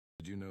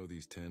Did you know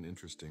these 10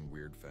 interesting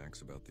weird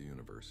facts about the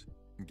universe?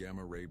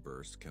 Gamma ray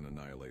bursts can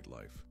annihilate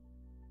life.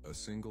 A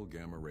single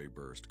gamma ray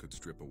burst could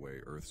strip away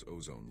Earth's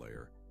ozone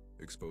layer,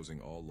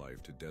 exposing all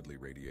life to deadly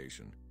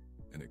radiation,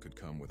 and it could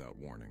come without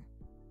warning.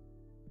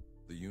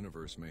 The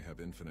universe may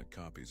have infinite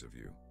copies of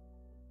you.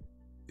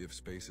 If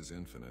space is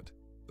infinite,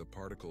 the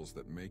particles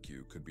that make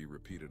you could be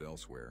repeated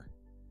elsewhere,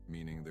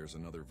 meaning there's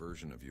another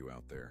version of you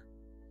out there.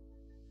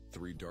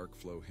 3 dark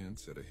flow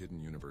hints at a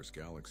hidden universe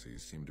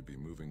galaxies seem to be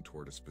moving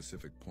toward a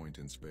specific point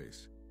in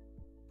space,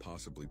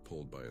 possibly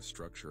pulled by a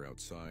structure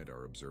outside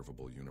our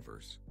observable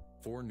universe.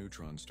 4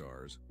 neutron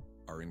stars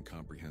are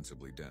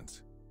incomprehensibly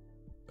dense.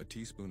 A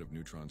teaspoon of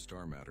neutron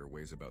star matter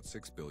weighs about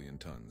 6 billion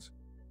tons,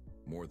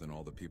 more than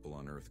all the people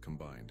on Earth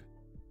combined.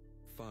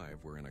 5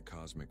 We're in a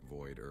cosmic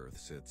void. Earth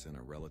sits in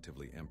a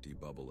relatively empty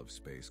bubble of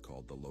space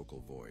called the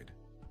local void,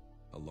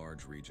 a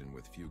large region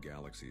with few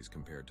galaxies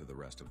compared to the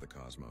rest of the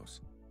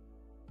cosmos.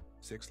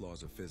 6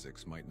 laws of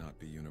physics might not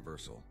be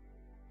universal.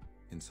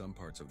 In some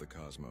parts of the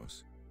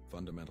cosmos,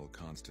 fundamental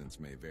constants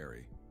may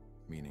vary,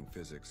 meaning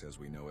physics as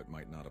we know it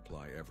might not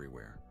apply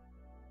everywhere.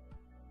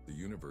 The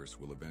universe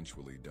will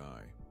eventually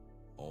die.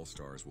 All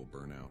stars will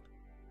burn out,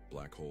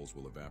 black holes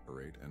will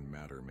evaporate, and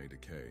matter may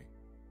decay,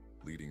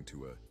 leading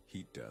to a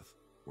heat death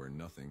where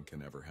nothing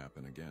can ever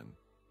happen again.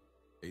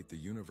 8 The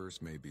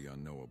universe may be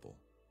unknowable.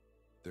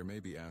 There may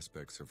be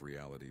aspects of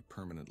reality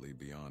permanently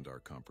beyond our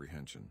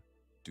comprehension,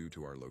 due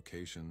to our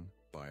location,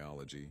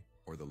 biology,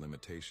 or the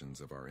limitations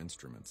of our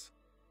instruments.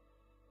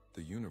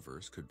 The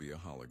universe could be a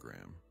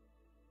hologram.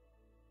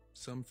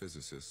 Some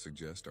physicists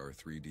suggest our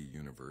 3D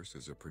universe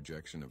is a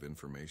projection of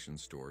information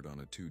stored on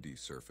a 2D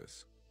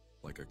surface,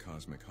 like a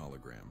cosmic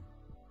hologram.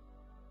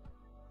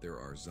 There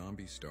are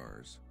zombie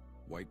stars,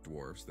 white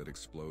dwarfs that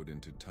explode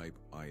into type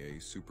Ia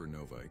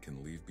supernovae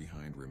can leave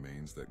behind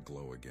remains that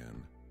glow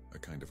again, a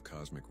kind of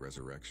cosmic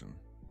resurrection.